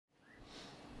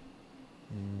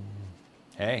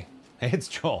Hey, it's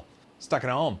Joel. Stuck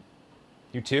at home.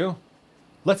 You too?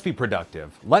 Let's be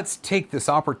productive. Let's take this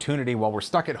opportunity while we're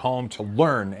stuck at home to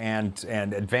learn and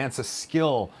advance a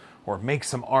skill or make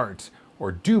some art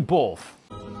or do both.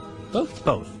 Both?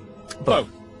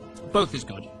 Both is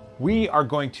good. We are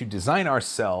going to design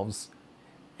ourselves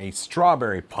a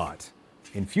strawberry pot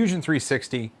in Fusion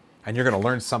 360, and you're going to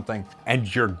learn something,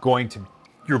 and you're going to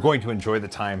enjoy the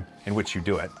time in which you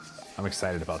do it. I'm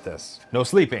excited about this. No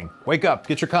sleeping. Wake up,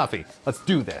 get your coffee. Let's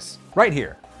do this right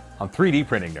here on 3D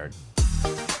Printing Nerd.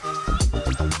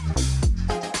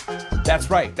 That's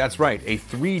right. A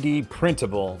 3D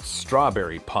printable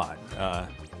strawberry pot.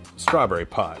 Strawberry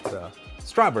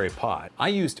pot. I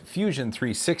used Fusion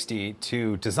 360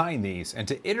 to design these and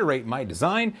to iterate my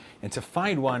design and to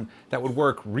find one that would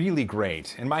work really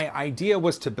great. And my idea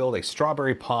was to build a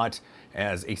strawberry pot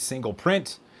as a single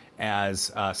print,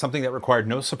 as something that required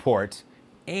no support,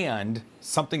 and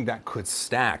something that could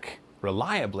stack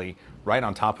reliably right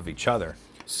on top of each other.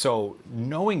 So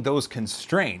knowing those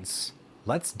constraints,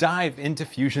 let's dive into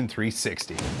Fusion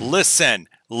 360. Listen,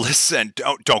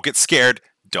 don't get scared.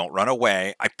 Don't run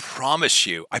away. I promise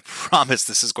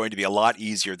this is going to be a lot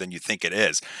easier than you think it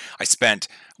is.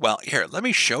 Well, here, let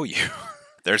me show you.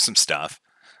 There's some stuff.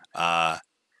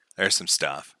 There's some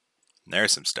stuff.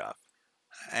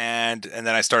 And then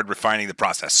I started refining the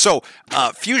process. So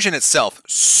Fusion itself,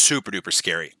 super duper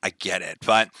scary. I get it.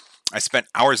 But I spent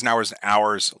hours and hours and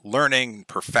hours learning,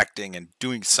 perfecting, and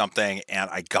doing something, and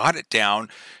I got it down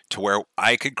to where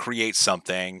I could create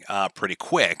something pretty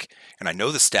quick, and I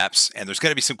know the steps, and there's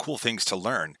going to be some cool things to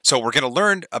learn. So we're going to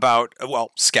learn about,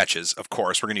 well, sketches, of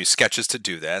course. We're going to use sketches to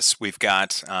do this. We've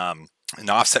got an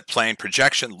offset plane,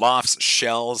 projection, lofts,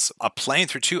 shells, a plane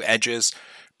through two edges,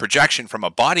 projection from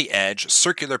a body edge,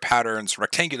 circular patterns,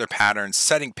 rectangular patterns,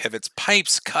 setting pivots,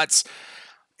 pipes, cuts.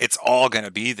 It's all going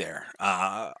to be there.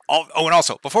 And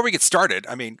also, before we get started,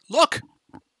 I mean, look.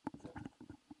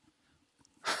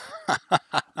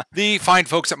 The fine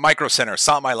folks at Microcenter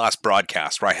saw my last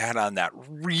broadcast where I had on that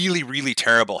really, really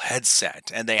terrible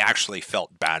headset, and they actually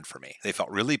felt bad for me. They felt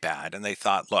really bad, and they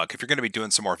thought, look, if you're going to be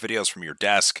doing some more videos from your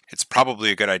desk, it's probably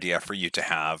a good idea for you to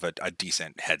have a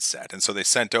decent headset. And so they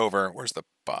sent over, where's the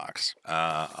box?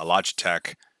 A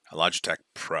Logitech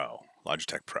Pro.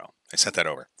 They sent that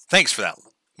over. Thanks for that,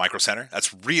 Microcenter.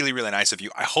 That's really, really nice of you.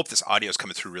 I hope this audio is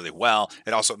coming through really well.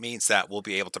 It also means that we'll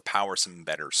be able to power some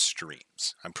better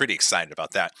streams. I'm pretty excited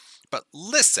about that. But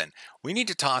listen, we need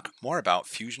to talk more about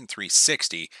Fusion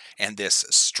 360 and this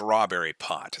strawberry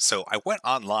pot. So I went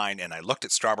online and I looked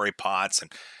at strawberry pots,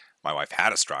 and my wife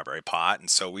had a strawberry pot, and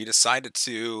so we decided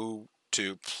to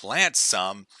plant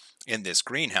some in this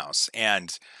greenhouse.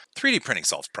 And 3D printing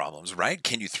solves problems, right?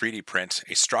 Can you 3D print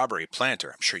a strawberry planter?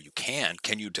 I'm sure you can.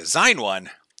 Can you design one?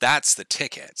 That's the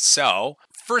ticket. So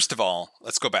first of all,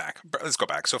 let's go back.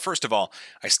 So first of all,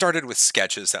 I started with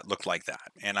sketches that looked like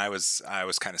that, and I was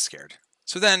kind of scared.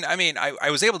 So then, I mean, I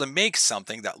was able to make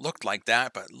something that looked like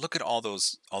that, but look at all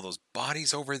those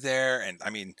bodies over there, and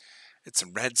I mean, it's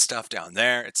some red stuff down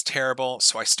there. It's terrible.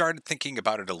 So I started thinking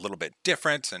about it a little bit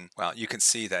different, and well, you can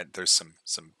see that there's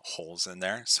some holes in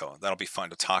there, so that'll be fun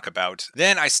to talk about.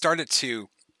 Then I started to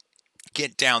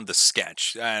get down the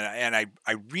sketch, and I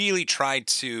really tried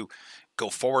to go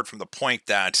forward from the point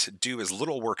that do as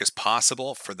little work as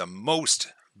possible for the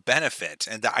most benefit,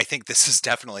 and I think this is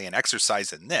definitely an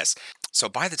exercise in this. So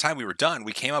by the time we were done,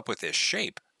 we came up with this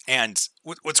shape. And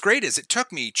what's great is it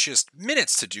took me just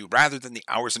minutes to do rather than the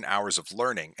hours and hours of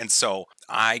learning. And so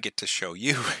I get to show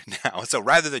you now. So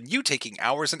rather than you taking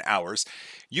hours and hours,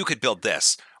 you could build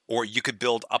this, or you could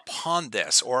build upon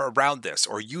this or around this,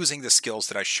 or using the skills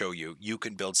that I show you, you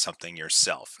can build something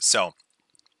yourself. So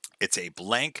it's a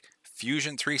blank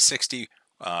Fusion 360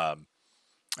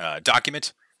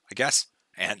 document, I guess.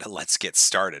 And let's get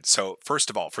started. So first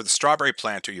of all, for the strawberry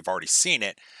planter, you've already seen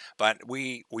it, but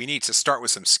we need to start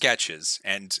with some sketches,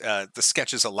 and the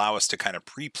sketches allow us to kind of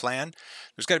pre-plan.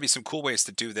 There's got to be some cool ways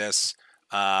to do this,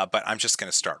 but I'm just going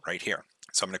to start right here.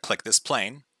 So I'm going to click this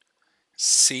plane,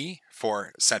 C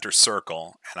for center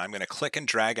circle, and I'm going to click and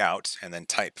drag out and then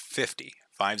type 50,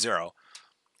 and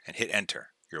hit enter.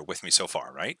 You're with me so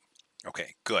far, right?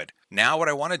 Okay, good. Now what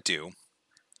I want to do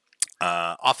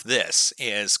off this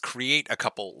is create a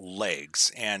couple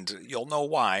legs, and you'll know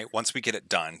why once we get it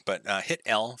done, but hit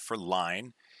L for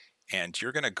line, and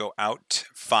you're going to go out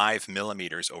 5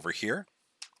 millimeters over here,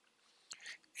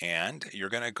 and you're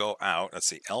going to go out, let's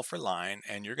see, L for line,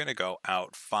 and you're going to go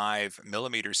out 5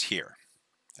 millimeters here,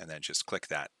 and then just click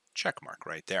that check mark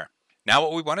right there. Now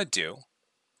what we want to do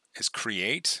is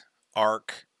create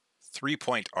arc,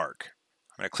 3-point arc.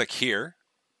 I'm going to click here,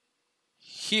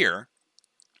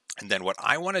 And then what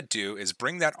I want to do is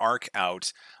bring that arc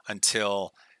out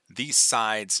until these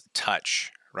sides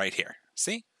touch right here.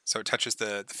 See? So it touches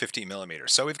the 50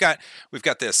 millimeters. So we've got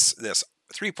this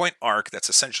 3-point arc that's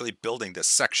essentially building this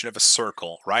section of a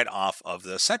circle right off of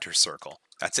the center circle.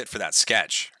 That's it for that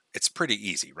sketch. It's pretty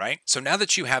easy, right? So now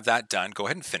that you have that done, go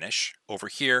ahead and finish. Over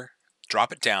here,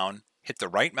 drop it down, hit the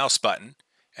right mouse button,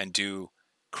 and do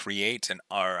create an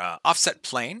offset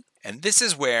plane. And this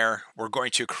is where we're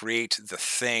going to create the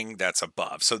thing that's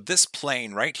above. So this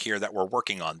plane right here that we're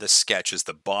working on, this sketch, is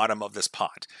the bottom of this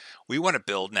pot. We want to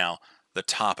build now the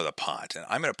top of the pot. And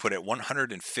I'm going to put it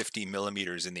 150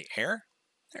 millimeters in the air.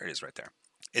 There it is right there.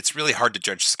 It's really hard to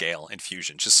judge scale in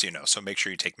Fusion, just so you know, so make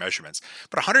sure you take measurements.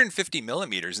 But 150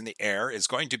 millimeters in the air is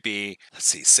going to be, let's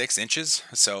see, 6 inches.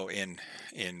 So in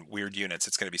weird units,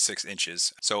 it's going to be 6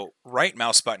 inches. So right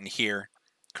mouse button here,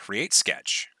 create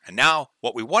sketch. And now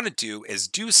what we want to do is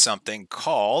do something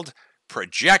called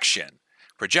projection.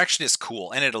 Projection is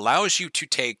cool, and it allows you to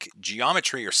take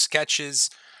geometry or sketches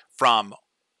from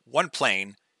one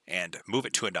plane and move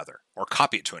it to another, or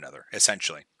copy it to another,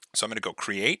 essentially. So I'm going to go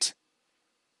create,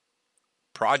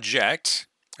 project,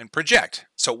 and project.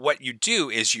 So what you do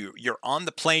is you're on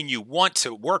the plane you want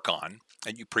to work on,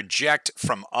 and you project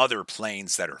from other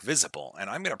planes that are visible. And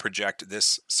I'm going to project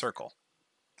this circle.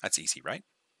 That's easy, right?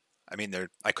 I mean,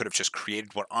 I could have just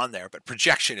created one on there, but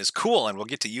projection is cool, and we'll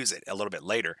get to use it a little bit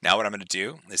later. Now what I'm going to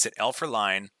do is hit L for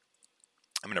line.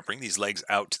 I'm going to bring these legs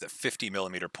out to the 50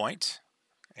 millimeter point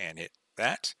and hit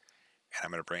that. And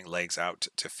I'm going to bring legs out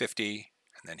to 50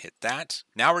 and then hit that.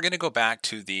 Now we're going to go back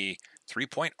to the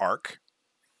 3-point arc.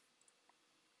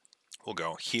 We'll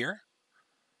go here,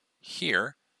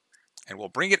 here, and we'll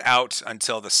bring it out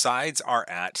until the sides are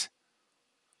at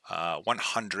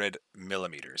 100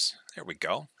 millimeters. There we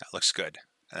go. That looks good.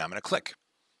 And I'm going to click.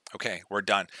 Okay, we're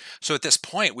done. So at this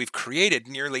point, we've created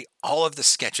nearly all of the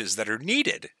sketches that are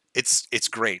needed. It's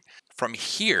great. From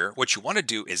here, what you want to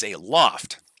do is a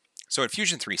loft. So in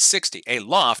Fusion 360, a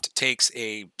loft takes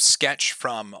a sketch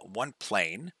from one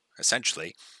plane,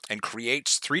 essentially, and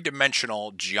creates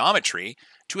 3-dimensional geometry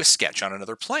to a sketch on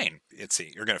another plane. Let's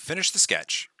see, you're going to finish the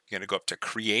sketch. You're going to go up to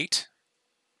Create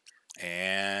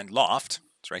and Loft.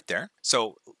 It's right there.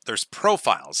 So there's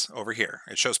profiles over here.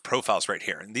 It shows profiles right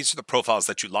here. And these are the profiles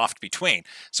that you loft between.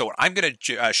 So what I'm going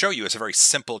to show you is a very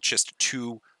simple, just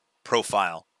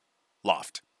 2-profile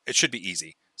loft. It should be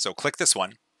easy. So click this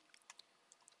one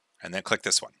and then click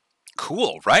this one.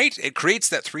 Cool, right? It creates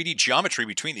that 3D geometry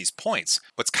between these points.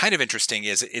 What's kind of interesting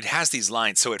is it has these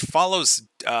lines. So it follows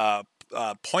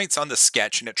points on the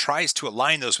sketch, and it tries to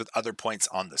align those with other points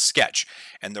on the sketch.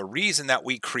 And the reason that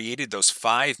we created those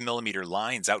 5 millimeter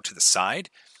lines out to the side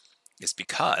is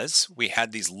because we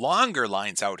had these longer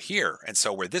lines out here. And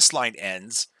so where this line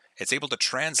ends, it's able to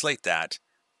translate that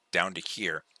down to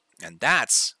here. And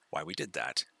that's why we did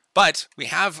that. But we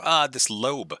have this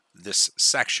lobe, this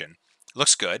section. It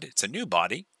looks good. It's a new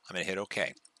body. I'm going to hit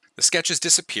OK. The sketch has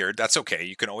disappeared. That's okay.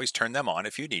 You can always turn them on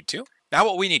if you need to. Now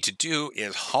what we need to do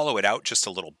is hollow it out just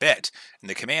a little bit. And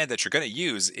the command that you're going to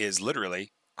use is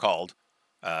literally called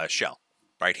shell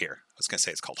right here. I was going to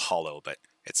say it's called hollow, but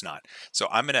it's not. So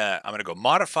I'm going to go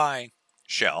modify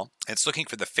shell. It's looking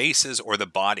for the faces or the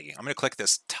body. I'm going to click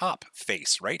this top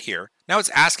face right here. Now it's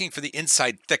asking for the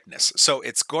inside thickness. So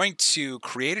it's going to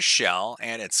create a shell,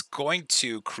 and it's going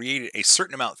to create a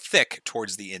certain amount thick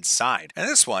towards the inside. And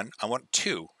this one, I want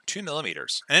 2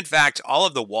 millimeters. And in fact, all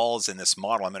of the walls in this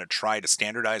model, I'm going to try to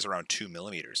standardize around 2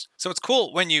 millimeters. So it's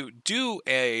cool when you do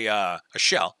a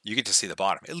shell, you get to see the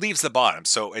bottom. It leaves the bottom.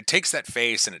 So it takes that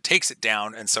face and it takes it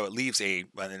down. And so it leaves in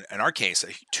our case, a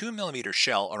 2 millimeter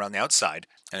shell around the outside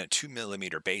and a 2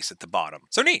 millimeter base at the bottom.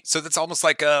 So neat. So that's almost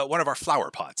like one of our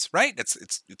flower pots, right?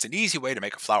 It's an easy way to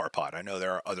make a flower pot. I know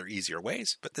there are other easier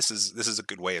ways, but this is a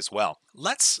good way as well.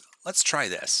 Let's try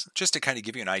this just to kind of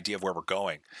give you an idea of where we're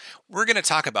going. We're going to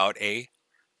talk about a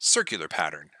circular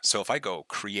pattern. So if I go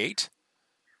create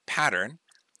pattern,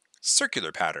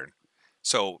 circular pattern.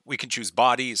 So we can choose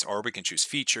bodies, or we can choose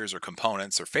features or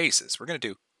components or faces. We're going to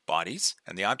do bodies,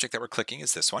 and the object that we're clicking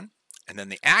is this one. And then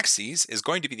the axes is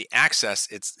going to be the axis.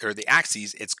 It's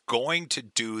going to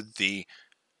do the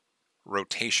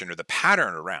rotation or the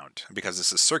pattern around. Because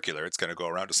this is circular, it's going to go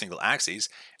around a single axis.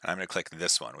 And I'm going to click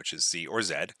this one, which is Z or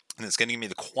Z. And it's going to give me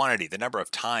the quantity, the number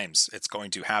of times it's going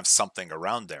to have something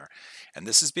around there. And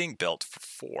this is being built for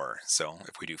 4. So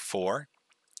if we do 4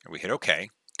 and we hit OK,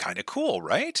 kind of cool,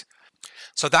 right?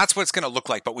 So that's what it's going to look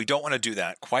like, but we don't want to do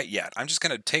that quite yet. I'm just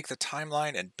going to take the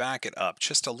timeline and back it up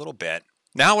just a little bit.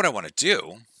 Now what I want to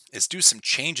do is do some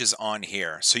changes on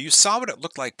here. So you saw what it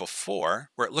looked like before,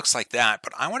 where it looks like that,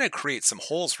 but I want to create some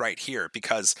holes right here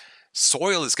because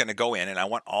soil is going to go in, and I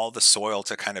want all the soil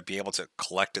to kind of be able to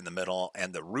collect in the middle,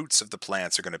 and the roots of the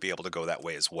plants are going to be able to go that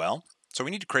way as well. So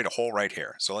we need to create a hole right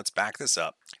here. So let's back this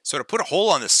up. So to put a hole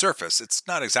on this surface, it's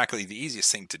not exactly the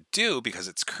easiest thing to do because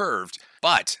it's curved,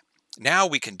 but now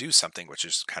we can do something which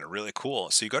is kind of really cool.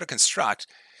 So you go to construct,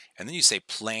 and then you say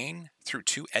plane through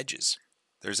two edges.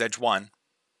 There's edge 1, and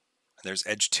there's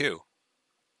edge 2. And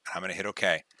I'm going to hit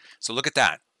OK. So look at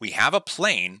that. We have a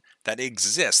plane that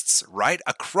exists right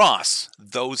across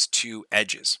those two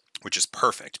edges, which is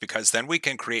perfect because then we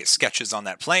can create sketches on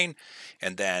that plane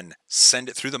and then send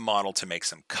it through the model to make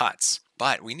some cuts.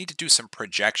 But we need to do some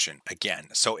projection again.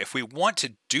 So if we want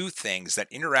to do things that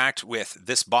interact with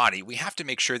this body, we have to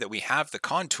make sure that we have the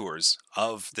contours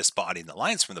of this body and the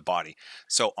lines from the body.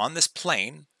 So on this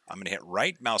plane, I'm going to hit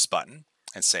right mouse button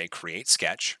and say create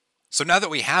sketch. So now that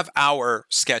we have our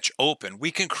sketch open,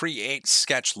 we can create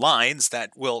sketch lines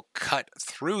that will cut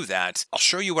through that. I'll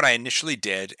show you what I initially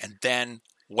did and then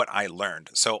what I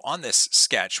learned. So on this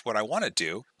sketch, what I want to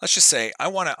do, let's just say I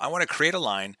want to create a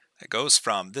line that goes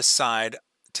from this side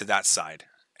to that side,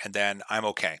 and then I'm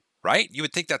okay, right? You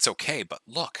would think that's okay, but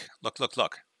look.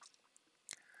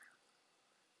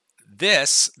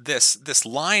 This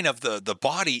line of the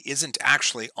body isn't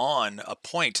actually on a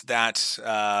point that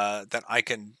that I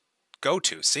can go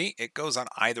to. See, it goes on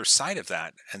either side of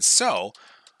that. And so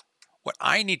what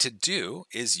I need to do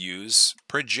is use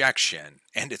projection,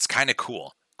 and it's kind of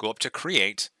cool. Go up to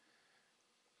create,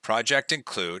 project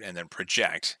include, and then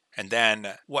project. And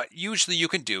then what usually you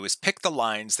can do is pick the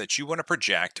lines that you want to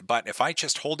project, but if I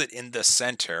just hold it in the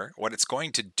center, what it's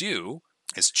going to do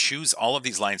is choose all of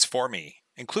these lines for me,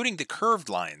 including the curved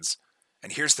lines.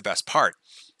 And here's the best part.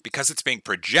 Because it's being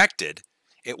projected,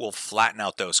 it will flatten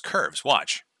out those curves.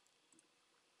 Watch.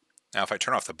 Now, if I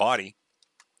turn off the body,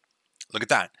 look at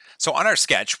that. So on our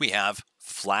sketch, we have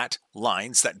flat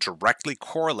lines that directly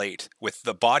correlate with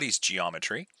the body's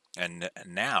geometry. And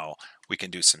now we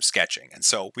can do some sketching. And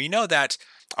so we know that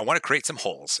I want to create some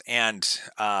holes, and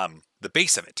the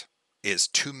base of it is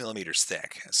 2 millimeters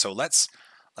thick. So let's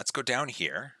go down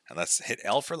here and let's hit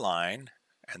L for line.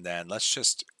 And then let's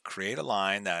just create a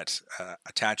line that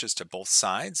attaches to both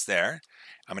sides there.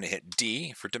 I'm going to hit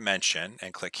D for dimension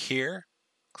and click here,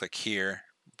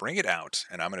 bring it out,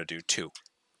 and I'm going to do 2.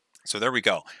 So there we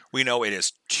go. We know it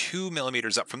is 2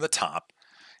 millimeters up from the top.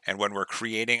 And when we're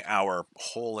creating our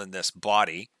hole in this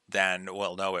body, then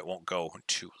we'll know it won't go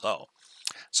too low.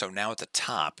 So now at the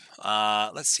top,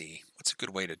 let's see, what's a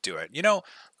good way to do it? You know,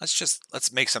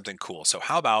 let's make something cool. So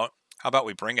how about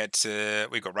we bring it to,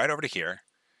 we go right over to here,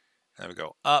 and then we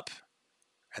go up,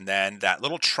 and then that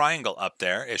little triangle up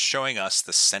there is showing us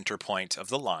the center point of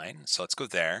the line. So let's go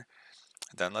there,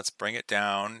 and then let's bring it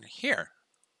down here,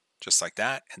 just like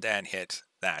that, and then hit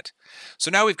that. So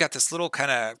now we've got this little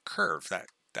kind of curve that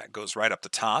goes right up the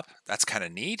top. That's kind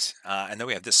of neat. And then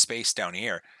we have this space down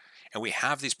here, and we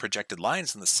have these projected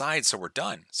lines on the side, so we're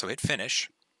done. So hit finish.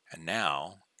 And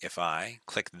now if I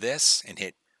click this and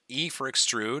hit E for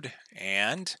extrude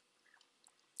and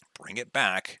bring it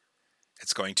back,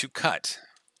 it's going to cut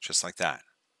just like that.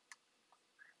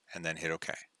 And then hit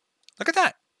OK. Look at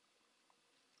that.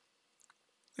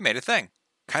 We made a thing.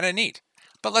 Kind of neat.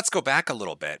 But let's go back a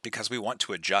little bit because we want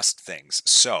to adjust things.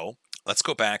 So let's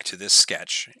go back to this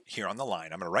sketch here on the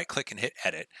line. I'm going to right click and hit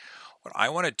edit. What I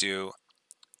want to do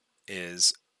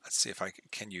is, let's see if I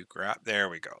can you grab, there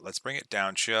we go. Let's bring it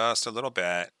down just a little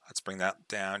bit. Let's bring that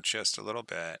down just a little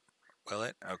bit. Will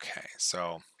it? Okay.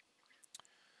 So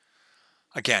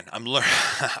again, I'm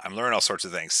learning all sorts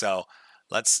of things. So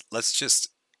let's just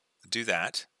do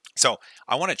that. So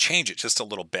I want to change it just a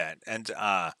little bit, and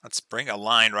let's bring a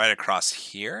line right across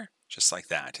here, just like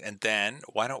that. And then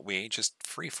why don't we just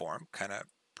freeform, kind of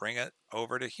bring it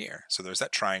over to here. So there's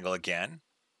that triangle again.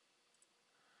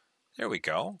 There we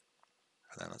go.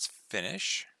 And then let's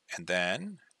finish. And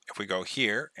then if we go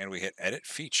here and we hit edit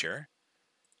feature,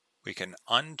 we can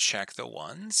uncheck the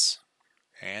ones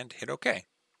and hit OK.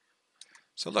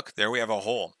 So look, there we have a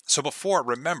hole. So before,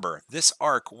 remember, this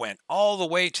arc went all the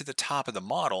way to the top of the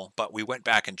model, but we went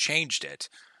back and changed it.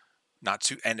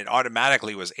 And it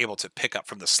automatically was able to pick up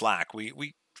from the slack. We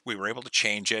were able to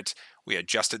change it. We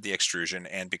adjusted the extrusion,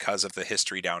 and because of the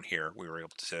history down here, we were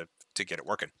able to get it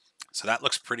working. So that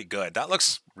looks pretty good. That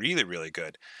looks really, really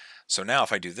good. So now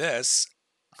if I do this,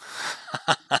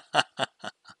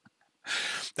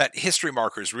 that history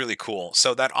marker is really cool.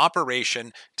 So that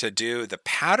operation to do the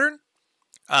pattern,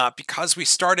 because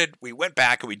we went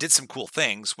back and we did some cool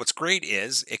things. What's great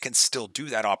is it can still do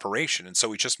that operation. And so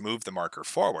we just moved the marker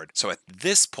forward. So at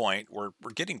this point, we're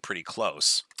getting pretty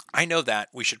close. I know that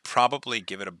we should probably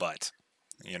give it a butt,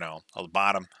 you know, on the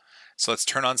bottom. So let's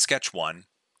turn on sketch 1,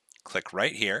 click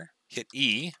right here, hit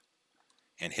E,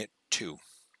 and hit 2.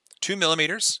 2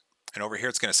 millimeters. And over here,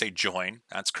 it's going to say join.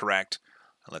 That's correct.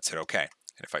 And let's hit OK.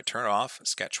 And if I turn off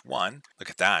sketch 1, look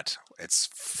at that. It's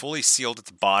fully sealed at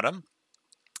the bottom.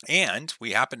 And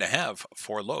we happen to have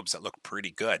 4 lobes that look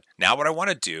pretty good. Now what I want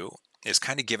to do is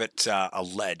kind of give it a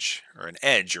ledge or an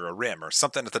edge or a rim or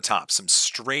something at the top, some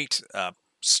straight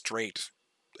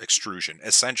extrusion,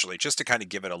 essentially, just to kind of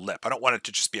give it a lip. I don't want it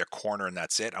to just be a corner and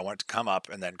that's it. I want it to come up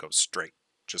and then go straight,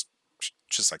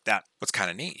 just like that. What's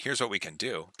kind of neat, here's what we can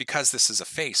do. Because this is a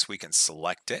face, we can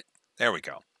select it. There we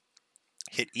go.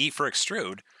 Hit E for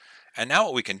extrude. And now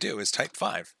what we can do is type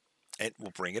 5. It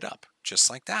will bring it up just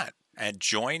like that. And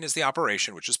join is the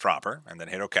operation, which is proper, and then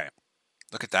hit OK.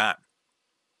 Look at that.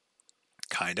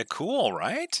 Kind of cool,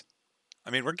 right? I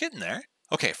mean, we're getting there.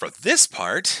 Okay, for this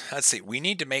part, let's see, we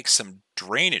need to make some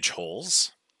drainage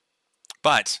holes,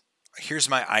 but here's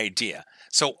my idea.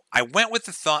 So I went with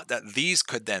the thought that these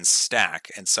could then stack,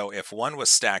 and so if one was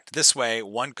stacked this way,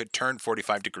 one could turn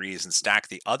 45 degrees and stack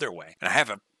the other way. And I have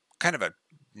a kind of a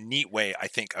neat way, I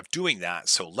think, of doing that.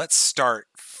 So let's start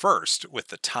first with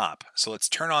the top. So let's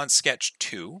turn on sketch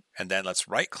 2, and then let's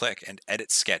right click and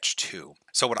edit sketch 2.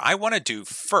 So what I want to do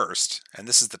first, and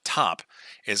this is the top,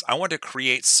 is I want to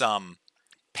create some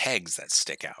pegs that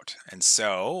stick out. And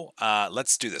so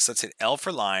let's do this. Let's hit L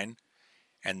for line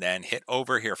and then hit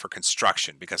over here for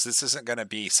construction, because this isn't going to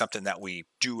be something that we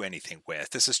do anything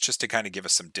with. This is just to kind of give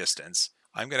us some distance.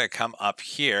 I'm going to come up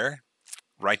here.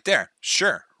 Right there.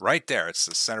 Sure, right there. It's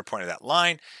the center point of that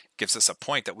line. It gives us a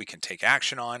point that we can take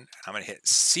action on. And I'm going to hit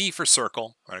C for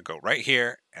circle. I'm going to go right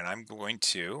here, and I'm going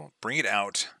to bring it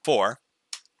out 4.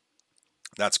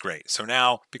 That's great. So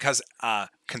now, because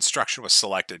construction was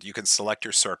selected, you can select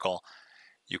your circle.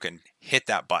 You can hit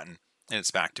that button, and it's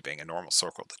back to being a normal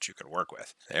circle that you can work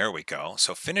with. There we go.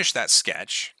 So finish that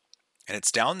sketch, and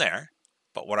it's down there.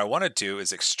 But what I want to do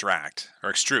is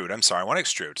extrude. I'm sorry, I want to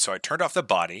extrude. So I turned off the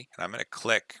body, and I'm going to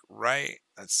click right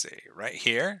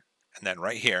here, and then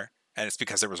right here. And it's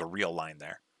because there was a real line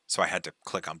there. So I had to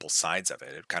click on both sides of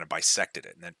it. It kind of bisected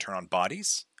it. And then turn on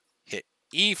bodies, hit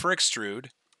E for extrude,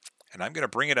 and I'm going to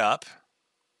bring it up.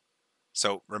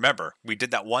 So remember, we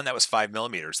did that one that was 5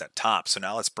 millimeters, that top. So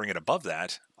now let's bring it above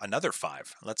that, another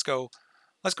 5. Let's go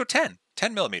 10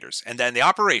 millimeters. And then the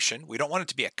operation, we don't want it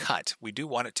to be a cut. We do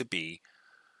want it to be,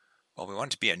 well, we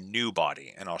want it to be a new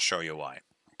body, and I'll show you why.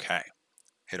 Okay,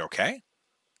 hit OK.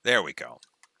 There we go.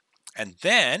 And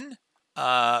then,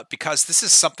 because this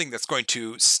is something that's going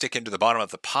to stick into the bottom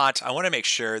of the pot, I want to make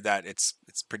sure that it's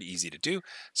pretty easy to do.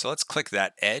 So let's click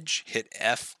that edge, hit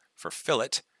F for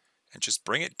fillet, and just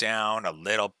bring it down a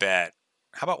little bit.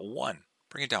 How about 1?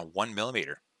 Bring it down 1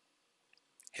 millimeter.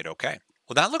 Hit OK.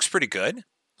 Well, that looks pretty good.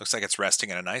 Looks like it's resting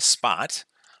in a nice spot.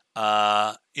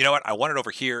 You know what? I want it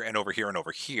over here and over here and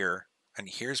over here. And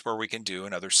here's where we can do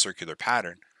another circular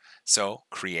pattern. So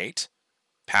create,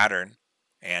 pattern,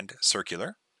 and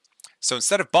circular. So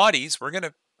instead of bodies, we're going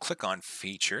to click on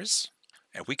features,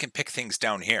 and we can pick things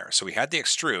down here. So we had the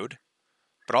extrude,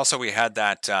 but also we had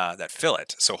that fillet.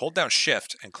 So hold down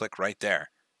shift and click right there.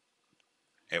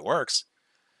 It works.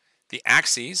 The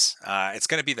axes, it's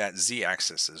going to be that Z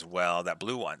axis as well, that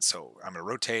blue one. So I'm going to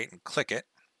rotate and click it.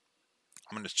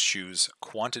 I'm going to choose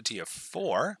quantity of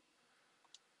 4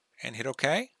 and hit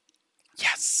OK.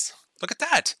 Yes, look at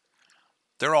that.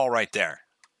 They're all right there.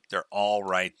 They're all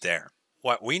right there.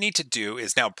 What we need to do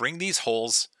is now bring these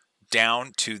holes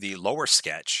down to the lower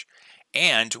sketch,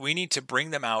 and we need to bring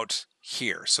them out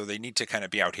here. So they need to kind of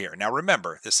be out here. Now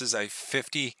remember, this is a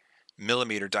 50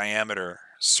 millimeter diameter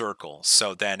circle.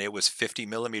 So then it was 50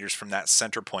 millimeters from that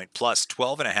center point plus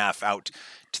 12.5 out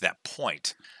to that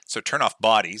point. So turn off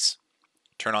bodies,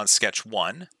 turn on sketch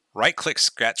 1, right click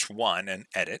sketch 1 and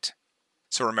edit.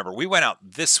 So remember, we went out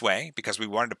this way because we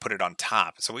wanted to put it on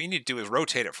top. So what you need to do is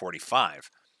rotate it 45.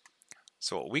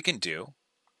 So what we can do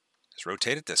is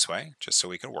rotate it this way, just so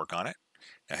we can work on it.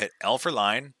 Now hit L for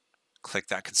line, click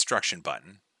that construction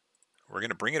button. We're going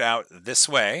to bring it out this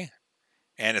way,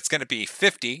 and it's going to be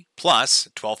 50 plus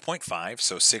 12.5,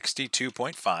 so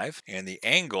 62.5, and the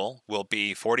angle will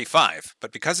be 45.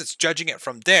 But because it's judging it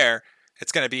from there,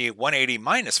 it's going to be 180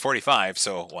 minus 45,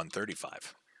 so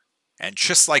 135. And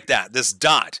just like that, this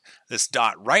dot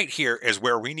right here is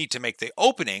where we need to make the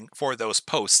opening for those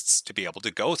posts to be able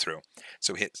to go through.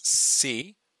 So hit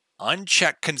C,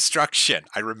 uncheck construction.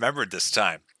 I remembered this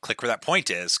time. click where that point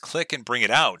is, click and bring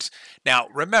it out. Now,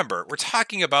 remember, we're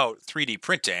talking about 3D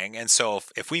printing, and so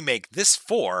if we make this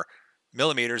 4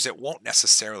 millimeters, it won't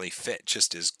necessarily fit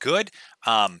just as good.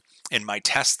 In my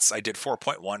tests, I did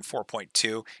 4.1,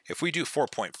 4.2. If we do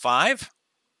 4.5,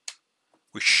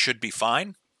 we should be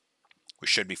fine. We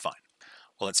should be fine.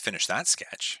 Well, let's finish that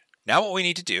sketch. Now what we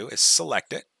need to do is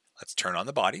select it. Let's turn on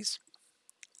the bodies.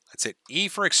 Let's hit E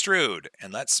for extrude,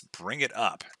 and let's bring it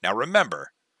up. Now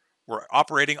remember, we're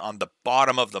operating on the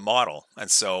bottom of the model, and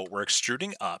so we're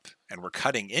extruding up, and we're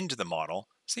cutting into the model.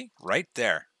 See, right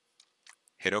there.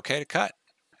 Hit OK to cut.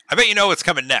 I bet you know what's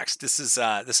coming next. This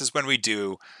is when we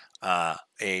do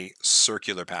a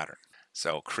circular pattern.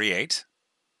 So create,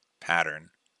 pattern,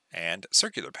 and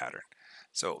circular pattern.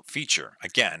 So feature,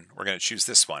 again, we're going to choose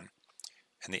this one.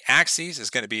 And the axis is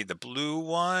going to be the blue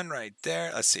one right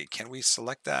there. Let's see, can we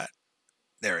select that?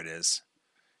 There it is.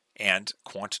 And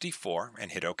quantity 4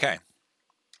 and hit OK.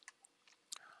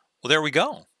 Well, there we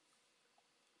go.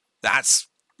 That's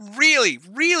really,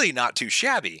 really not too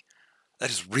shabby.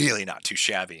 That is really not too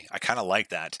shabby. I kind of like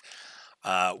that.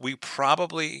 We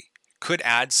probably could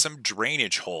add some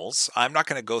drainage holes. I'm not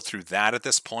going to go through that at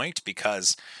this point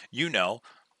because you know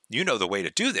the way to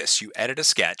do this. You edit a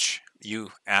sketch,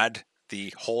 you add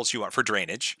the holes you want for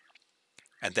drainage,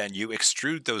 and then you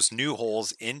extrude those new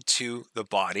holes into the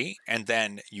body, and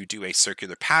then you do a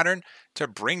circular pattern to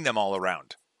bring them all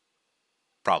around.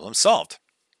 Problem solved.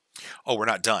 Oh, we're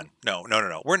not done. No,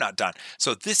 we're not done.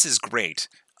 So this is great.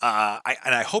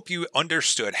 I hope you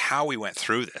understood how we went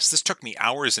through this. This took me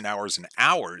hours and hours and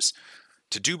hours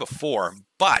to do before,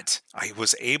 but I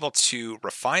was able to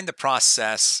refine the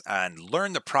process and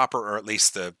learn the proper, or at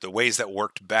least the ways that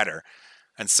worked better.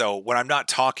 And so when I'm not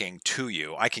talking to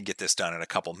you, I can get this done in a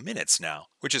couple minutes now,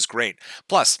 which is great.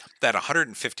 Plus, that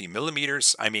 150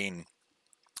 millimeters, I mean,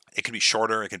 it can be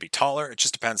shorter, it can be taller. It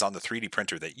just depends on the 3D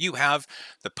printer that you have.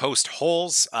 The post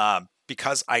holes,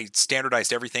 because I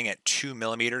standardized everything at 2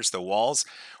 millimeters, the walls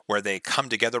where they come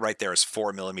together right there is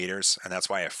 4 millimeters, and that's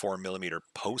why a 4 millimeter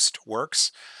post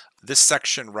works. This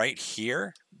section right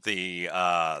here, the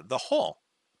hole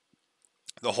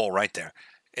right there.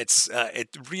 It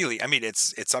really, I mean,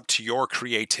 it's up to your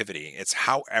creativity. It's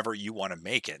however you want to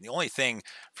make it. And the only thing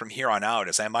from here on out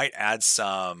is I might add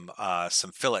some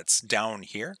fillets down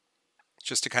here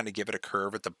just to kind of give it a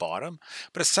curve at the bottom.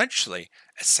 But essentially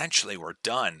we're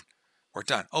done. We're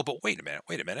done. Oh, but wait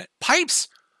a minute. Pipes!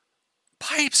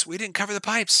 We didn't cover the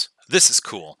pipes. This is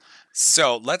cool.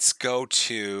 So let's go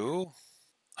to,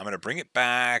 I'm going to bring it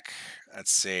back.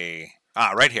 Let's see.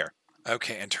 Right here.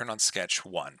 Okay, and turn on sketch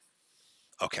 1.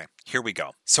 Okay, here we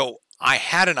go. So I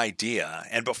had an idea,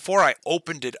 and before I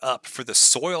opened it up for the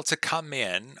soil to come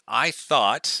in, I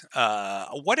thought,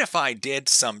 what if I did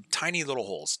some tiny little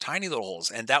holes,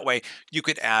 and that way you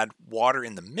could add water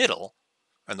in the middle,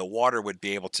 and the water would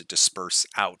be able to disperse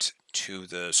out to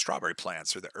the strawberry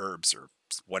plants or the herbs or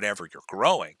whatever you're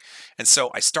growing. And so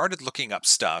I started looking up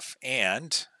stuff,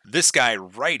 and this guy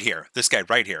right here,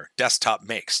 Desktop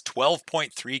Makes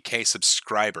 12.3K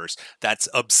subscribers. That's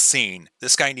obscene.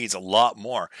 This guy needs a lot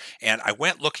more. And I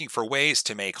went looking for ways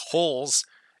to make holes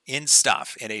in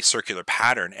stuff in a circular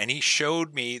pattern, and he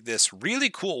showed me this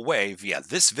really cool way via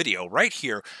this video right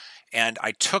here. And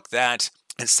I took that,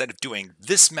 instead of doing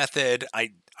this method,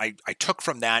 I took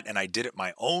from that and I did it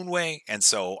my own way. And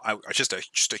so just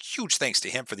a huge thanks to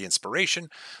him for the inspiration.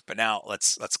 But now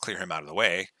let's clear him out of the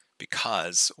way,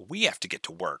 because we have to get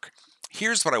to work.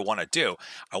 Here's what I want to do.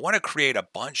 I want to create a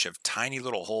bunch of tiny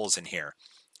little holes in here.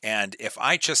 And if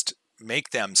I just make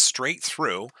them straight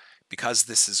through, because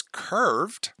this is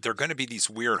curved, they're going to be these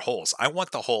weird holes. I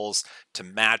want the holes to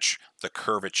match the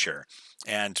curvature.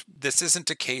 And this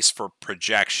isn't a case for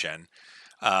projection.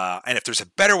 And if there's a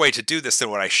better way to do this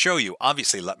than what I show you,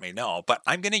 obviously let me know. But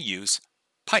I'm going to use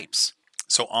pipes.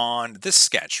 So on this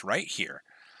sketch right here,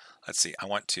 let's see, I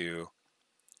want to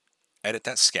edit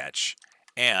that sketch,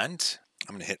 and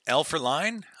I'm going to hit L for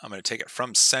line. I'm going to take it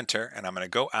from center, and I'm going to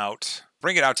go out,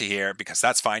 bring it out to here, because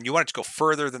that's fine. You want it to go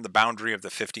further than the boundary of the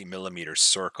 50 millimeter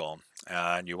circle,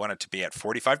 and you want it to be at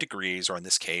 45 degrees, or in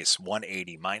this case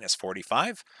 180 minus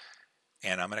 45,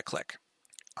 and I'm going to click.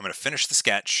 I'm going to finish the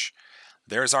sketch.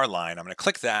 There's our line. I'm going to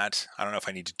click that. I don't know if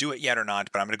I need to do it yet or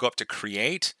not, but I'm going to go up to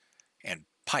create and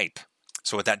pipe.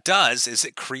 So what that does is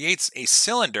it creates a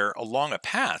cylinder along a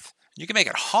path. You can make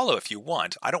it hollow if you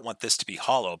want. I don't want this to be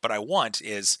hollow, but I want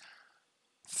is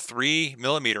 3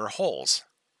 millimeter holes.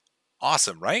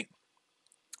 Awesome, right?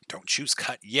 Don't choose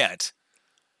cut yet.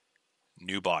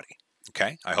 New body.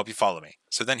 Okay, I hope you follow me.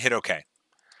 So then hit OK.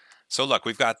 So look,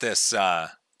 we've got this, there's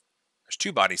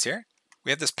 2 bodies here.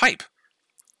 We have this pipe.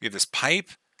 We have this pipe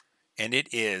and it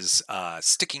is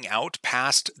sticking out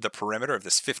past the perimeter of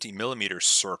this 50 millimeter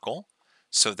circle.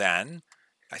 So then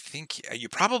I think you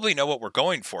probably know what we're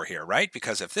going for here, right?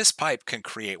 Because if this pipe can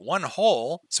create one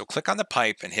hole, so click on the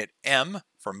pipe and hit M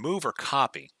for move or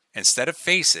copy. Instead of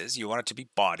faces, you want it to be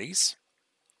bodies.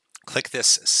 Click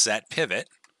this set pivot,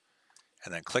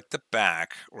 and then click the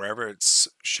back wherever it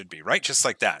should be, right? Just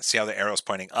like that. See how the arrow's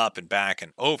pointing up and back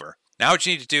and over. Now what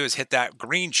you need to do is hit that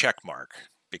green check mark,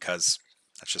 because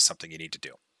that's just something you need to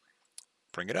do.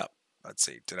 Bring it up. Let's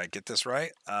see. Did I get this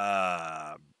right?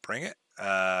 Bring it.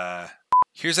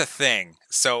 Here's a thing.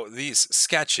 So these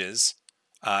sketches,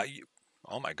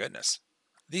 oh my goodness.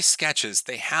 These sketches,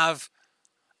 they have,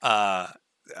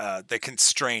 they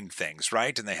constrain things,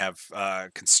 right? And they have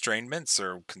constrainments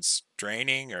or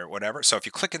constraining or whatever. So if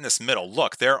you click in this middle,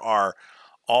 look, there are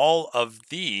all of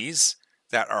these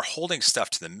that are holding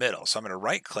stuff to the middle. So I'm going to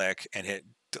right click and hit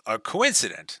a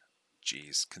coincident.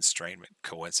 Geez, constrainment,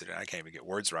 coincident. I can't even get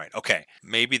words right. Okay,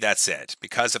 maybe that's it.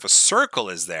 Because if a circle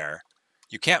is there,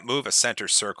 you can't move a center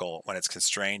circle when it's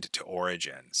constrained to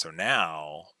origin. So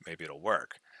now maybe it'll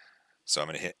work. So I'm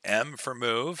going to hit M for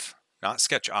move, not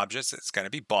sketch objects. It's going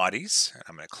to be bodies. And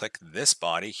I'm going to click this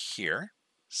body here,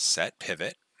 set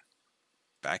pivot,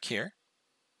 back here,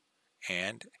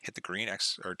 and hit the green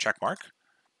X or check mark.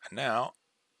 And now,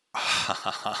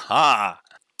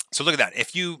 so look at that.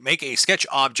 If you make a sketch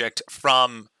object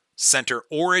from center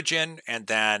origin and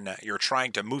then you're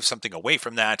trying to move something away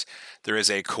from that, there is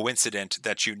a coincident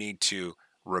that you need to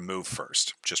remove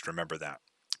first. Just remember that.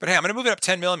 But hey, I'm going to move it up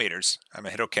 10 millimeters. I'm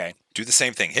going to hit OK. Do the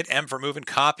same thing. Hit M for move and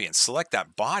copy and select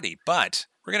that body, but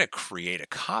we're going to create a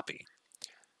copy.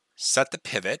 Set the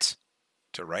pivot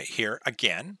to right here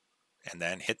again, and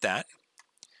then hit that.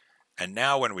 And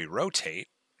now when we rotate,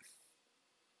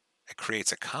 it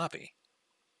creates a copy.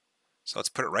 So let's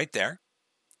put it right there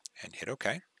and hit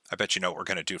OK. I bet you know what we're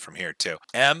going to do from here too.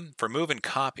 M for move and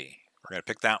copy. We're going to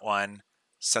pick that one,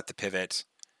 set the pivot.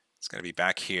 It's going to be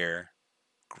back here.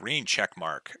 Green check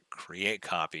mark, create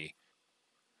copy,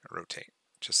 rotate,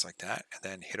 just like that, and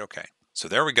then hit OK. So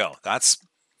there we go. That's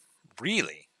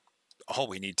really all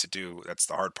we need to do. That's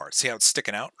the hard part. See how it's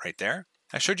sticking out right there?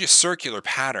 I showed you circular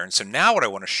pattern. So now what I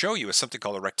want to show you is something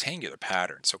called a rectangular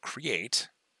pattern. So create,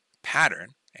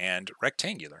 pattern, and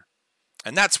rectangular.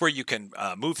 And that's where you can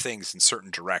move things in certain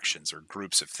directions or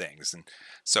groups of things. And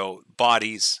so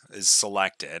bodies is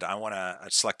selected. I want to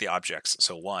select the objects.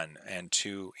 So 1 and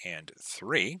 2 and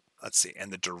 3. Let's see.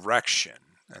 And the direction.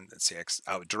 And let's see.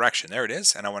 Direction. There it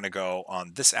is. And I want to go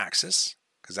on this axis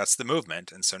because that's the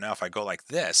movement. And so now if I go like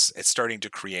this, it's starting to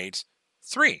create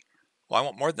 3. Well, I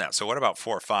want more than that. So what about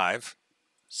 4, 5,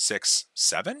 6,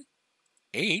 7,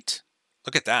 8?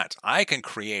 Look at that. I can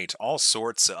create all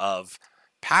sorts of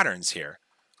patterns here.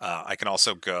 I can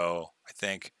also go, I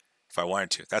think, if I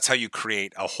wanted to. That's how you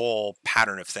create a whole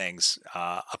pattern of things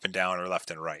up and down or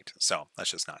left and right. So let's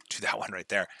just not do that one right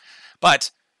there. But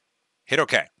hit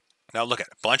OK. Now look at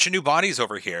a bunch of new bodies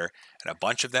over here, and a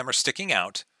bunch of them are sticking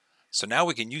out. So now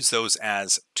we can use those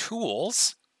as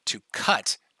tools to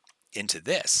cut into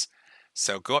this.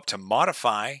 So go up to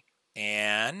Modify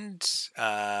and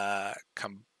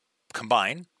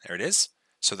Combine. There it is.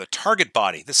 So the target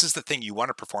body, this is the thing you want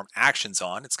to perform actions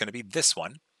on. It's going to be this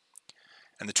one.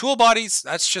 And the tool bodies,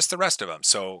 that's just the rest of them.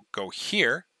 So go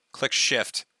here, click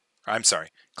Shift,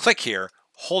 click here,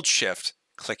 hold Shift,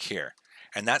 click here.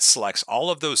 And that selects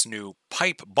all of those new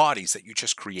pipe bodies that you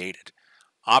just created.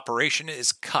 Operation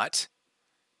is cut,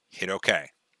 hit OK.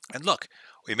 And look,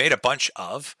 we made a bunch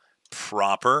of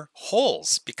proper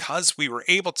holes because we were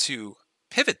able to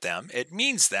pivot them. It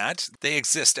means that they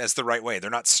exist as the right way. They're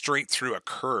not straight through a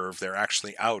curve. They're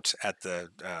actually out at the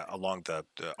along the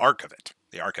arc of it,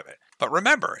 But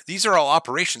remember, these are all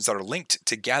operations that are linked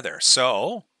together.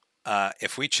 So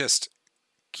if we just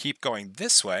keep going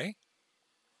this way,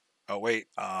 oh wait,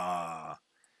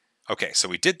 okay, so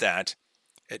we did that.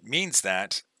 It means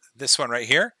that this one right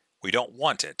here, we don't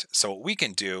want it. So what we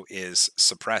can do is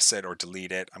suppress it or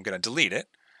delete it. I'm going to delete it.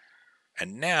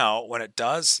 And now when it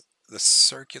does the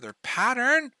circular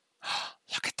pattern,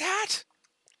 look at that.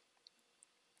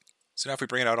 So now if we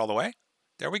bring it out all the way,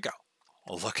 there we go.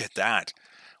 Well, look at that.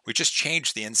 We just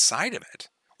changed the inside of it.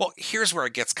 Well, here's where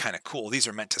it gets kind of cool. These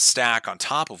are meant to stack on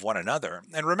top of one another.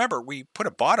 And remember, we put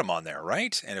a bottom on there,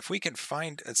 right? And if we can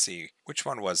find, let's see, which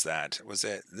one was that? Was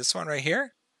it this one right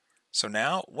here? So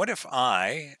now, what if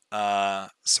I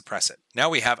suppress it? Now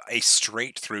we have a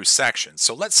straight through section.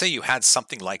 So let's say you had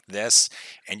something like this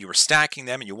and you were stacking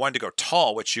them and you wanted to go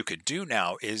tall. What you could do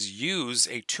now is use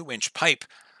a 2-inch pipe,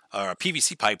 or a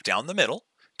PVC pipe down the middle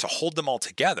to hold them all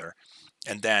together.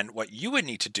 And then what you would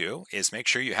need to do is make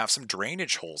sure you have some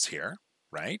drainage holes here,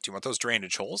 right? You want those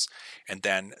drainage holes. And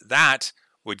then that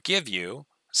would give you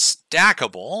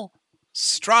stackable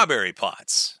strawberry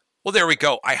pots. Well, there we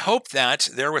go. I hope that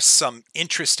there was some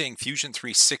interesting Fusion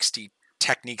 360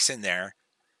 techniques in there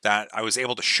that I was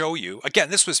able to show you.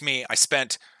 Again, this was me.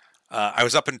 I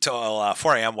was up until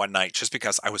 4 a.m. one night just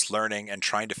because I was learning and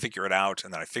trying to figure it out.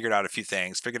 And then I figured out a few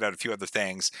things, figured out a few other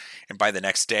things. And by the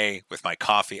next day with my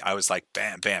coffee, I was like,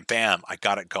 bam, bam, bam, I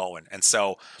got it going. And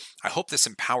so I hope this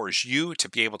empowers you to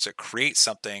be able to create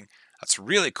something that's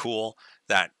really cool,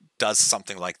 that does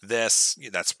something like this,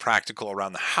 that's practical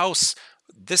around the house.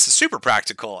 This is super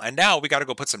practical. And now we got to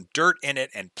go put some dirt in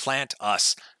it and plant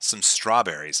us some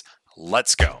strawberries.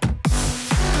 Let's go.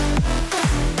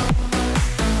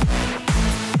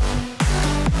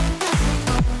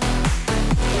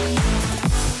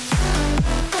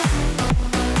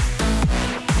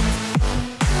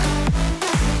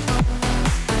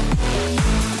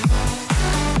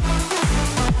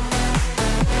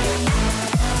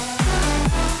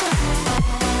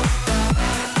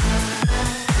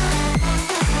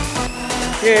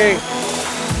 Yay!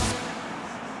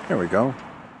 There we go.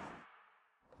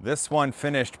 This one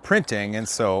finished printing, and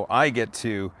so I get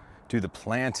to do the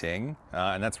planting,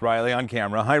 and that's Riley on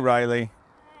camera. Hi, Riley.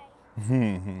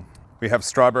 Hi. We have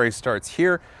strawberry starts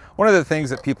here. One of the things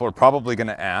that people are probably going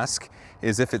to ask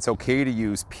is if it's okay to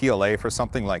use PLA for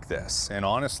something like this. And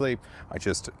honestly,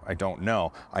 I don't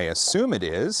know. I assume it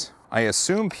is. I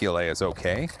assume PLA is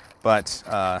okay, but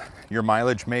your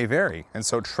mileage may vary, and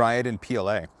so try it in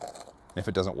PLA. If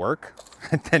it doesn't work,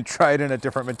 then try it in a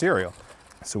different material.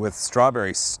 So with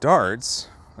strawberry starts,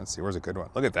 let's see, where's a good one?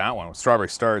 Look at that one. With strawberry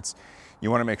starts, you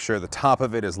want to make sure the top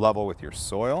of it is level with your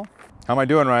soil. How am I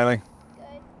doing, Riley?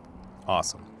 Good.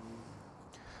 Awesome.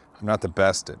 I'm not the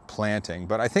best at planting,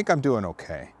 but I think I'm doing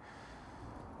okay.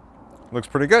 Looks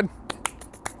pretty good.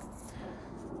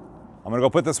 I'm gonna go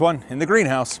put this one in the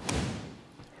greenhouse.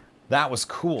 That was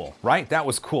cool, right? That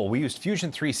was cool. We used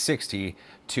Fusion 360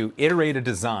 to iterate a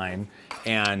design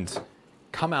and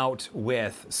come out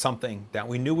with something that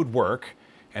we knew would work.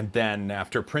 And then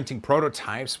after printing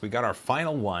prototypes, we got our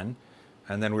final one.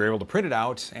 And then we were able to print it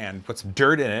out and put some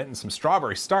dirt in it and some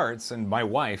strawberry starts. And my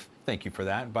wife, thank you for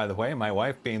that, by the way, my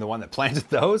wife being the one that planted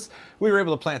those, we were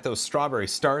able to plant those strawberry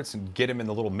starts and get them in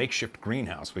the little makeshift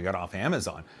greenhouse we got off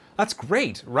Amazon. That's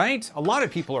great, right? A lot of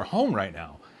people are home right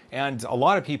now. And a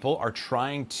lot of people are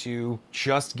trying to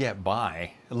just get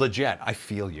by. Legit, I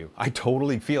feel you. I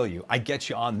totally feel you. I get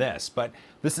you on this. But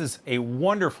this is a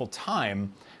wonderful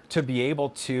time to be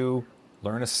able to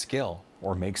learn a skill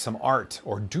or make some art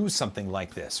or do something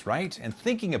like this, right? And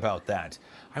thinking about that,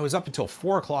 I was up until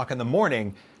 4 o'clock in the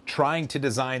morning trying to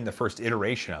design the first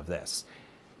iteration of this.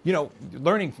 You know,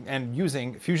 learning and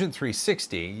using Fusion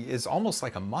 360 is almost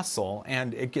like a muscle,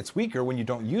 and it gets weaker when you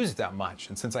don't use it that much.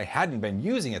 And since I hadn't been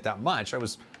using it that much, I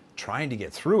was trying to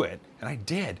get through it, and I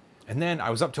did. And then I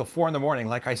was up till 4 in the morning,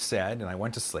 like I said, and I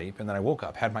went to sleep, and then I woke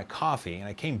up, had my coffee, and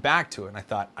I came back to it, and I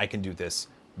thought, I can do this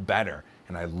better.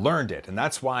 And I learned it, and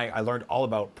that's why I learned all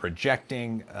about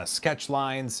projecting sketch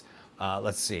lines,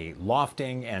 let's see,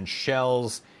 lofting and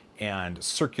shells, and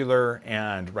circular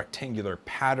and rectangular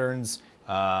patterns,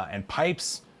 and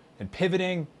pipes and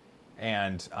pivoting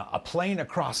and a plane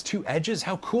across 2 edges.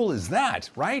 How cool is that,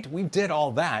 right? We did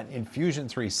all that in Fusion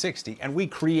 360 and we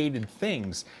created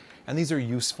things. And these are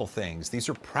useful things. These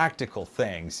are practical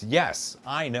things. Yes,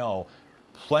 I know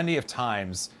plenty of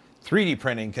times 3D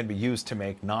printing can be used to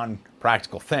make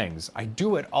non-practical things. I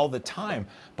do it all the time,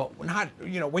 but not,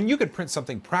 you know, when you can print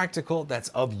something practical that's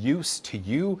of use to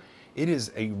you, it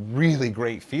is a really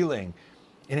great feeling.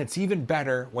 And it's even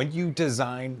better when you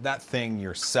design that thing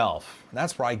yourself.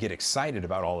 That's where I get excited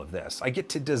about all of this. I get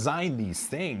to design these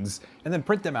things and then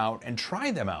print them out and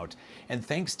try them out. And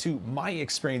thanks to my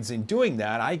experience in doing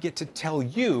that, I get to tell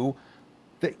you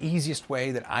the easiest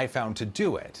way that I found to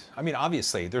do it. I mean,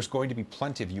 obviously, there's going to be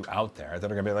plenty of you out there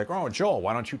that are gonna be like, oh, Joel,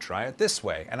 why don't you try it this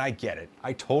way? And I get it,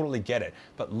 I totally get it.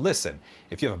 But listen,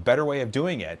 if you have a better way of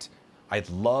doing it, I'd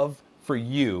love for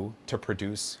you to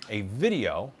produce a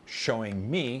video showing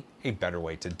me a better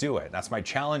way to do it. That's my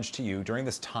challenge to you during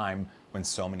this time when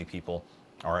so many people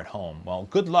are at home. Well,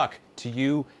 good luck to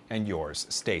you and yours.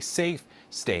 Stay safe,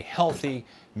 stay healthy,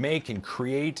 make and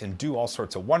create and do all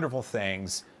sorts of wonderful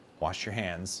things. Wash your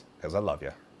hands, because I love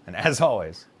you. And as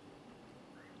always,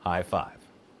 high five.